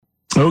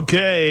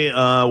Okay,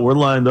 we're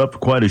lined up for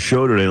quite a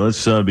show today.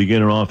 Let's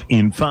begin it off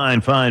in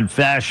fine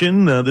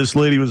fashion. This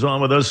lady was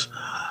on with us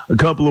a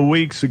couple of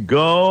weeks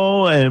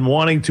ago and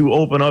wanting to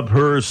open up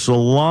her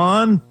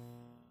salon.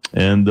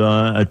 And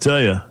I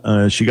tell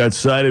you, she got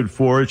cited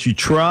for it. She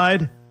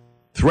tried,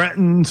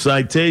 threatened,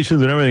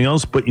 citations and everything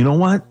else. But you know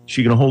what?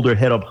 She can hold her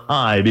head up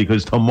high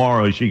because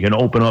tomorrow she can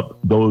open up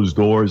those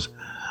doors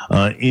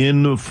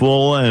in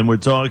full. And we're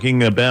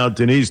talking about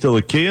Denise Dell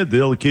Aquila,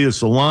 Dell Aquila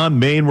Salon,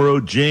 Main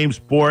Road,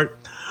 Jamesport.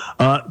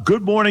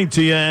 Good morning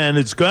to you, and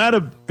it's got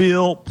to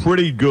feel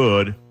pretty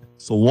good.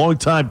 It's a long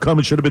time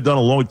coming. Should have been done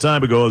a long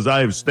time ago, as I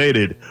have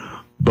stated.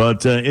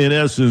 But in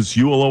essence,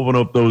 you will open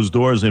up those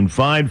doors in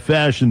fine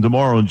fashion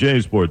tomorrow in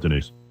Jamesport,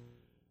 Denise.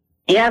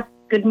 Yes.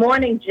 Good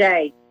morning,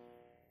 Jay.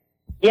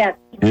 Yes,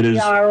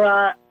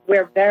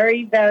 we're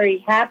very,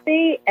 very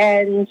happy,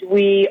 and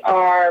we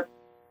are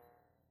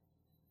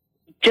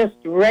just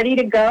ready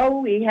to go.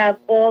 We have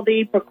all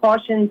the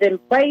precautions in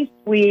place.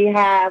 We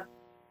have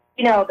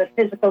the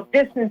physical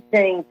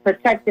distancing,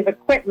 protective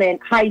equipment,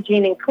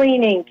 hygiene and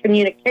cleaning,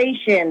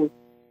 communication,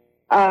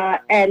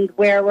 and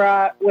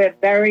we're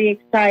very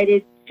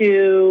excited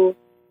to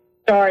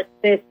start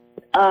this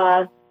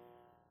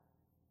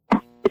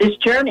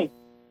journey.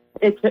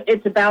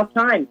 It's about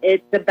time.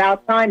 It's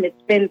about time.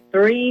 It's been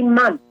 3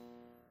 months.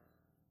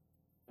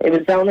 It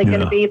was only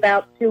going to be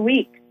about 2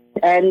 weeks,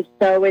 and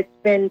so it's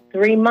been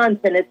 3 months,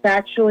 and it's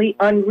actually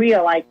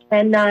unreal. I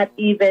cannot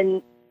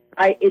even.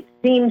 It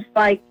seems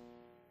like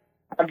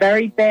a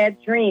very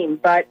bad dream,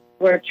 but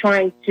we're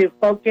trying to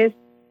focus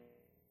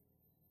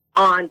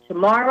on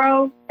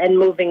tomorrow and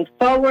moving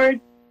forward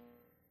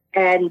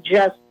and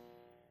just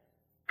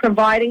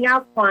providing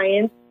our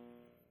clients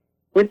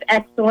with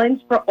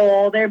excellence for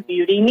all their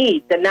beauty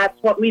needs. And that's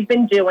what we've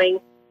been doing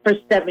for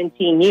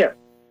 17 years.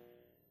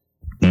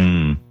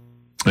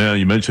 Yeah,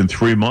 you mentioned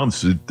 3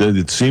 months.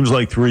 It seems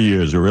like 3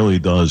 years. It really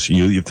does.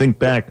 You think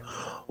back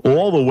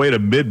all the way to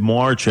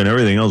mid-March and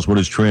everything else, what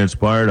has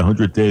transpired,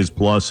 100 days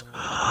plus.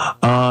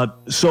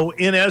 So,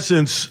 in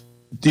essence,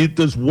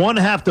 does one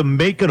have to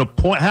make an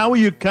appointment? How are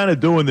you kind of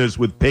doing this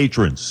with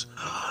patrons?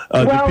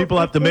 Do people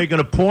have to make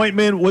an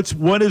appointment?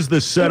 What is the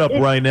setup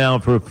right now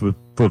for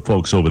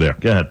folks over there?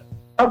 Go ahead.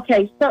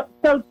 Okay,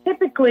 so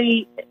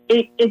typically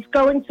it's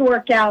going to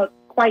work out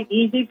quite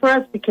easy for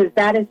us because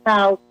that is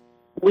how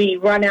we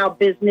run our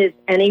business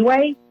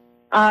anyway.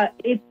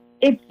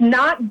 It's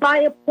not by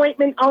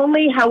appointment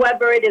only.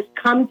 However, it has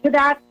come to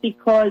that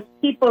because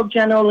people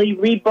generally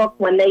rebook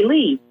when they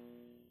leave.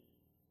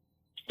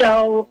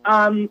 So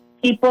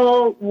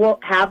people will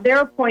have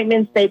their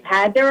appointments. They've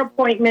had their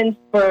appointments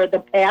for the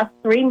past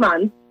 3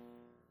 months.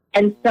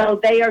 And so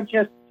they are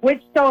just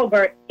switched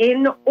over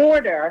in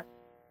order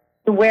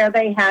to where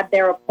they had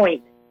their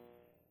appointment.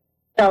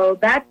 So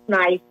that's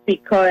nice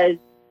because,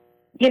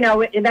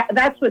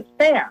 that's what's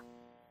fair.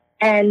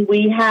 And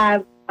we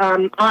have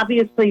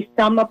obviously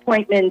some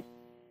appointments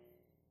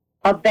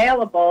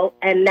available,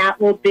 and that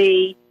will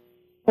be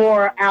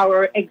for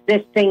our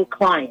existing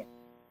clients.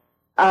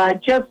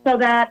 Just so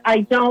that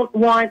I don't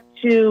want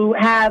to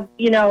have,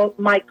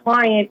 my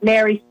client,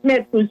 Mary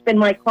Smith, who's been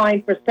my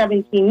client for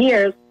 17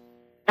 years,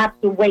 have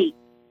to wait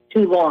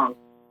too long.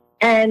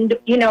 And,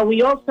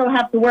 we also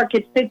have to work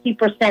at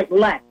 50%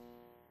 less.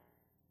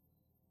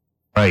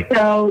 Right.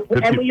 So,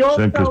 and we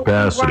also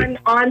capacity. run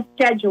on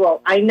schedule.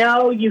 I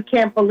know you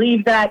can't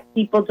believe that.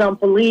 People don't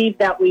believe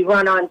that we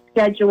run on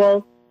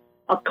schedule.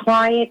 A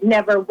client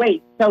never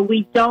waits. So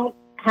we don't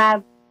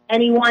have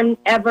anyone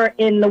ever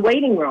in the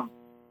waiting room.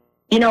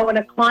 When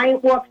a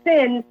client walks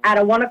in at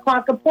a 1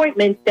 o'clock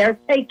appointment, they're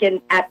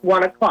taken at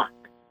 1 o'clock.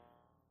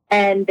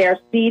 And they're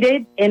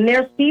seated in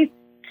their seats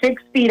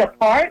 6 feet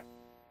apart.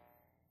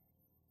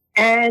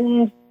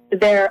 And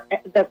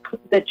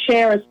the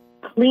chair is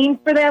clean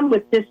for them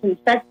with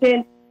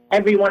disinfectant.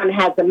 Everyone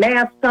has a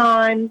mask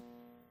on.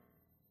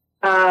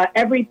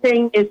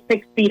 Everything is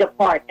 6 feet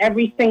apart.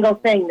 Every single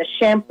thing. The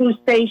shampoo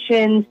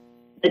stations,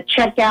 the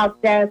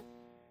checkout desk.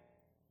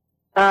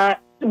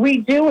 We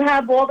do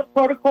have all the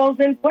protocols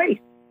in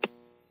place.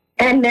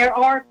 And there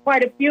are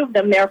quite a few of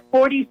them. There are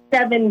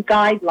 47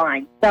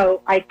 guidelines.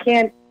 So I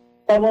can't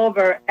go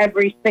over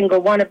every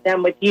single one of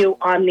them with you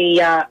on the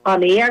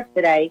air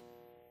today.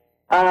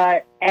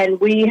 And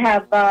we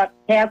have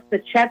passed the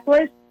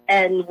checklist,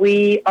 and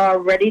we are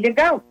ready to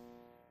go.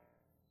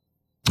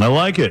 I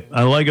like it.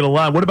 I like it a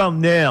lot. What about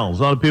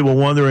nails? A lot of people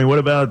wondering, what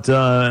about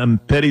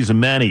pedis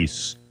and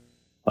manis?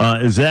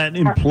 Is that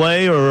in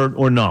play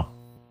or no?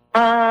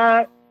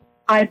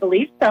 I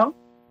believe so.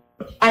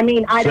 I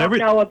mean, I don't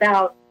know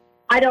about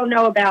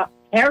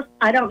hair.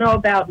 I don't know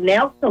about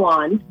nail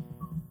salons.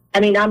 I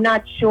mean, I'm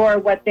not sure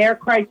what their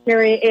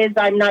criteria is.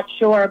 I'm not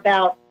sure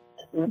about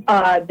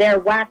their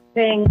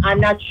waxing.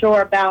 I'm not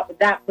sure about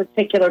that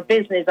particular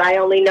business. I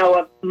only know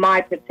of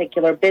my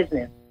particular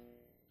business.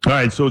 All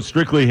right, so it's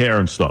strictly hair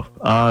and stuff.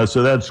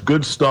 So that's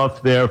good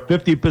stuff there.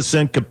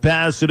 50%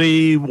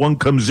 capacity. One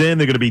comes in,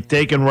 they're going to be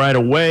taken right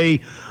away.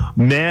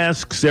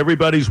 Masks,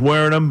 everybody's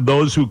wearing them.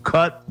 Those who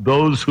cut,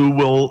 those who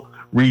will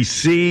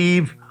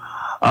receive.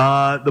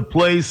 The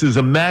place is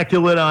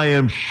immaculate, I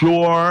am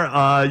sure.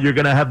 You're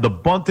going to have the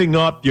bunting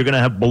up. You're going to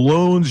have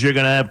balloons. You're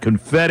going to have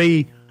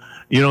confetti.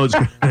 You know, it's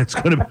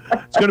going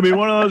to be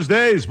one of those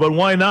days. But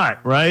why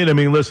not, right? I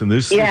mean, listen,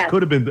 this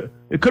could have been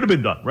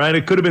done, right?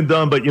 It could have been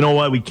done, but you know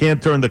what? We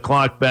can't turn the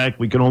clock back.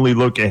 We can only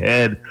look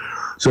ahead.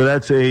 So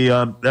that's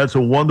a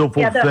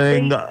wonderful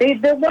thing.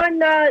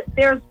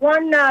 There's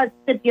one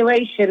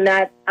stipulation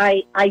that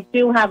I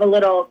do have a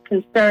little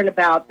concern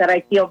about that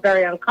I feel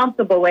very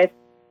uncomfortable with,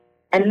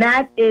 and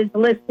that is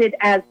listed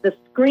as the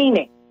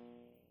screening.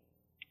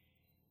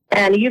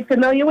 And are you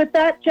familiar with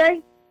that,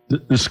 Jay?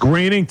 The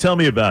screening? Tell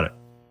me about it.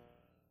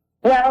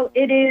 Well,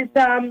 it is.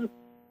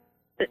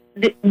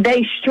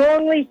 They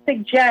strongly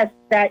suggest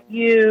that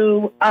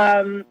you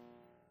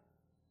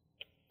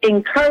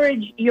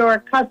encourage your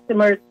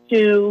customers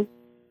to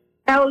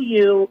tell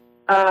you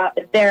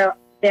their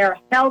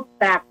health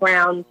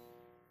background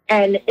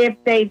and if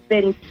they've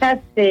been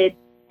tested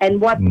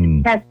and what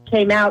the test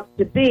came out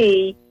to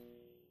be.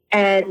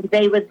 And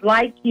they would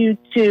like you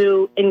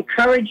to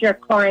encourage your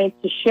client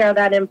to share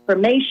that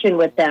information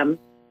with them.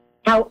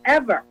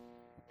 However,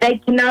 they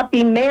cannot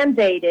be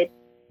mandated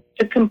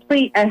to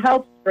complete a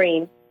health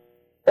screen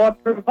or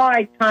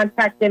provide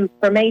contact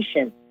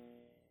information,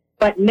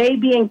 but may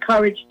be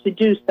encouraged to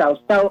do so.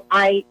 So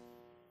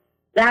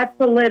that's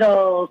a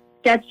little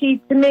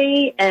sketchy to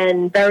me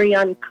and very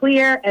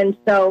unclear. And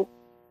so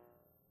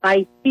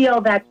I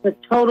feel that's a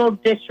total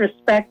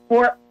disrespect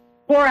for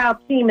our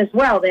team as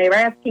well. They're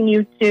asking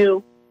you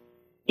to,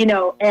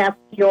 ask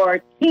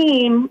your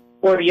team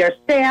or your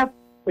staff,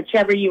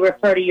 whichever you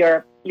refer to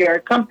your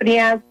company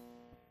as,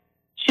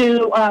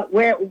 to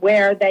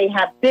where they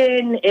have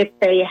been, if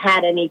they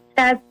had any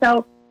tests.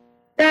 So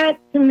that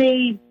to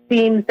me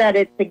seems that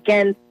it's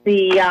against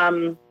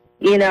the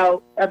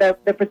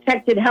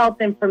Protected Health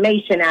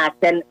Information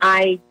Act, and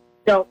I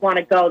don't want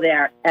to go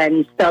there.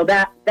 And so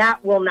that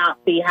will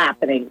not be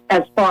happening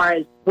as far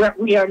as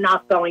we are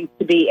not going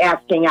to be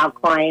asking our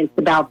clients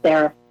about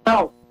their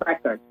health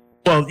records.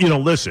 Well,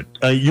 listen,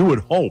 you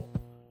would hope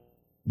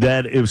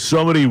that if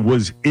somebody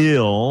was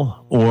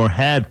ill or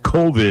had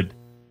COVID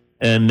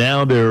and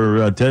now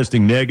they're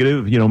testing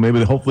negative,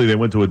 maybe hopefully they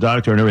went to a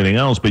doctor and everything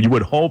else, but you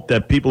would hope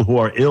that people who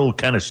are ill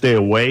kind of stay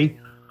away.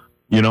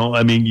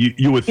 I mean,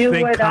 you would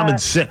think common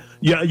sense.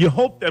 Yeah, you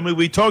hope. I mean,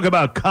 we talk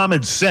about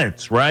common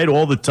sense, right,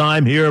 all the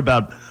time here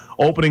about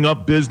opening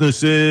up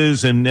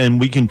businesses, and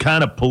we can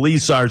kind of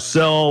police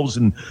ourselves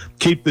and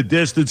keep the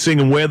distancing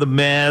and wear the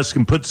mask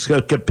and put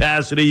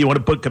capacity. You want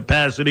to put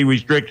capacity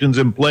restrictions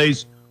in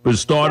place for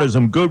starters.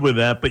 I'm good with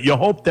that, but you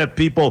hope that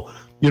people,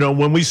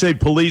 when we say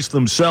police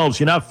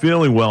themselves, you're not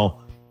feeling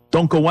well,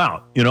 don't go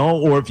out,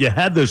 or if you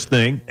had this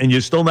thing and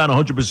you're still not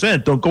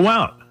 100%, don't go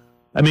out.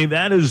 I mean,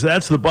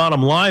 that's the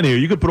bottom line here.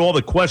 You could put all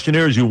the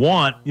questionnaires you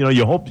want.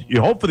 You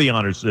hope for the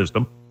honor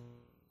system.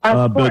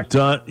 But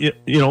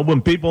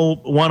when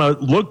people want to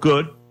look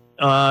good,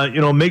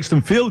 it makes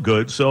them feel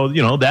good. So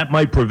that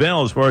might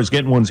prevail as far as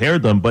getting one's hair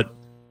done. But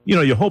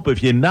you hope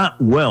if you're not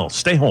well,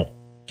 stay home,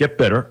 get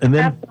better, and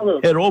then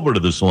head over to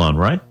the salon,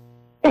 right?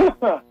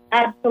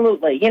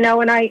 Absolutely. And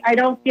I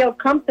don't feel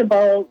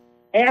comfortable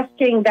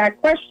asking that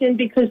question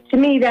because to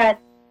me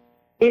that.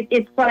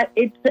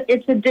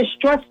 It's a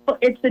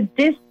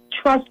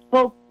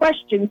distrustful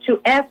question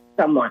to ask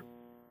someone.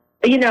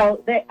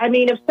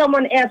 If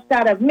someone asked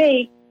that of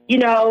me,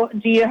 do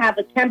you have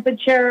a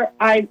temperature?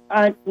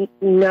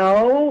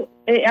 No.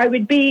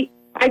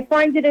 I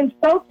find it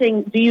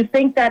insulting. Do you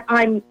think that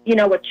I'm,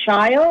 a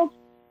child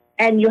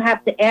and you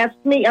have to ask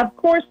me? Of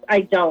course I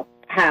don't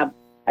have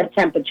a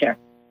temperature.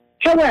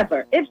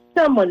 However, if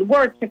someone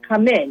were to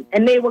come in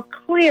and they were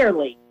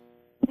clearly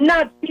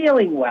not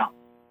feeling well,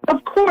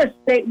 of course,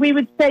 we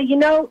would say,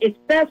 it's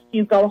best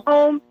you go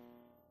home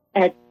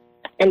and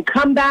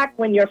come back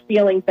when you're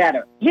feeling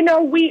better.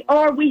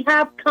 We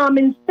have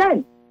common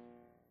sense.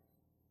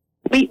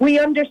 We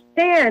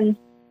understand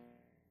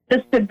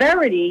the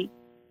severity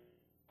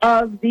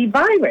of the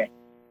virus.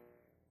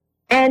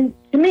 And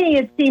to me,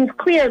 it seems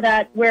clear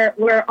that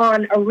we're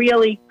on a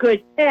really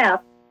good path,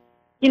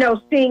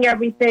 seeing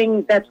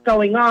everything that's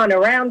going on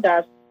around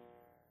us.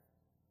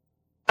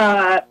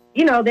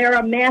 There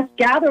are mass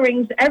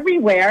gatherings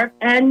everywhere,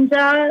 and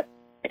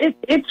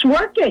it's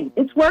working.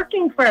 It's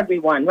working for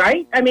everyone,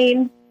 right? I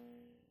mean,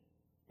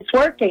 it's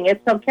working.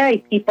 It's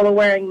okay. People are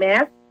wearing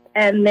masks,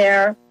 and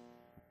they're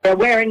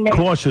wearing masks.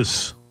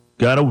 Cautious.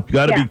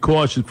 Gotta be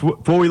cautious.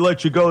 Before we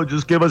let you go,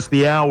 just give us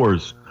the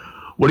hours.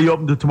 What are you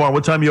open to tomorrow?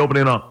 What time are you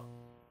opening up?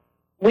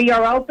 We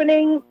are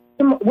opening.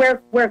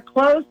 We're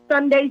closed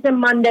Sundays and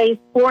Mondays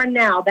for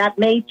now. That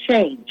may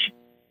change.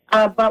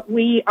 But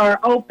we are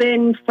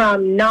open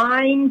from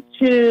 9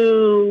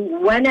 to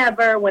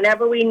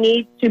whenever we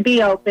need to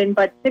be open.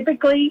 But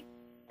typically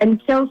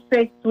until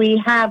 6,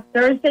 we have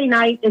Thursday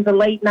night is a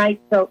late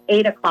night till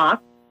 8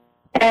 o'clock.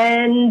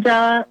 And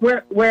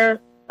we're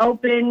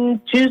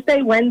open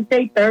Tuesday,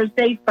 Wednesday,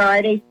 Thursday,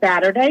 Friday,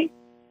 Saturday.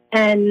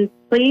 And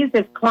please,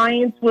 if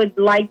clients would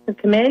like to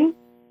come in,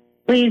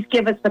 please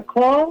give us a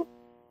call.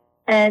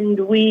 And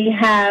we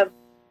have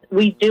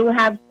we do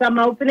have some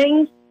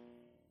openings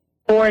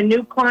for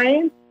new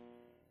clients.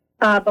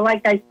 But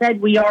like I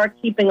said, we are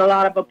keeping a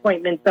lot of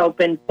appointments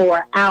open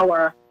for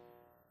our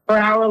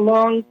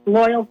long,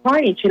 loyal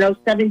clients,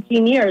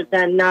 17 years.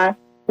 And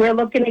we're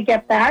looking to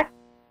get back.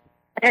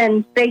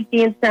 And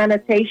safety and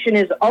sanitation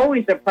is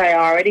always a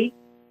priority.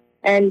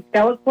 And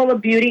Dell Aquila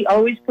Beauty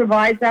always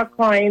provides our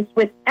clients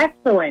with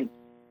excellence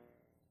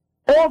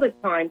all the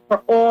time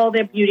for all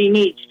their beauty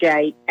needs,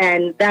 Jay.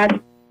 And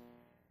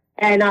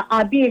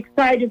I'll be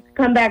excited to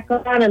come back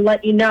on and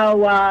let you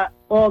know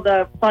all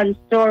the fun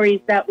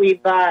stories that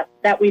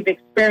we've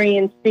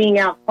experienced seeing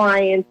our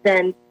clients.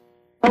 And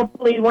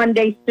hopefully one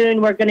day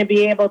soon we're going to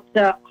be able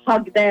to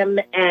hug them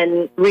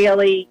and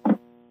really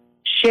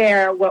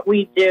share what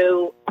we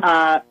do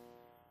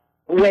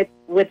with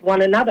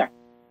one another.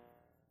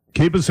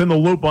 Keep us in the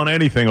loop on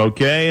anything,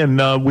 okay? And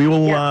we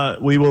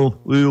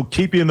will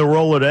keep you in the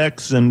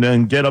Rolodex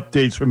and get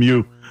updates from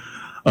you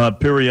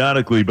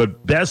periodically.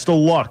 But best of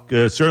luck.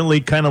 Certainly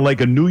kind of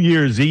like a New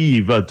Year's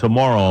Eve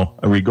tomorrow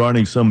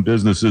regarding some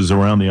businesses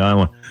around the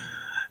island.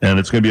 And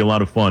it's going to be a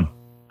lot of fun.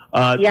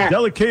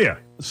 Dell Aquila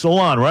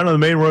Salon, right on the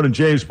main road in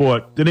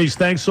Jamesport. Denise,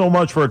 thanks so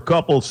much for a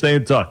couple. Stay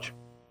in touch.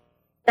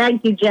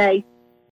 Thank you, Jay.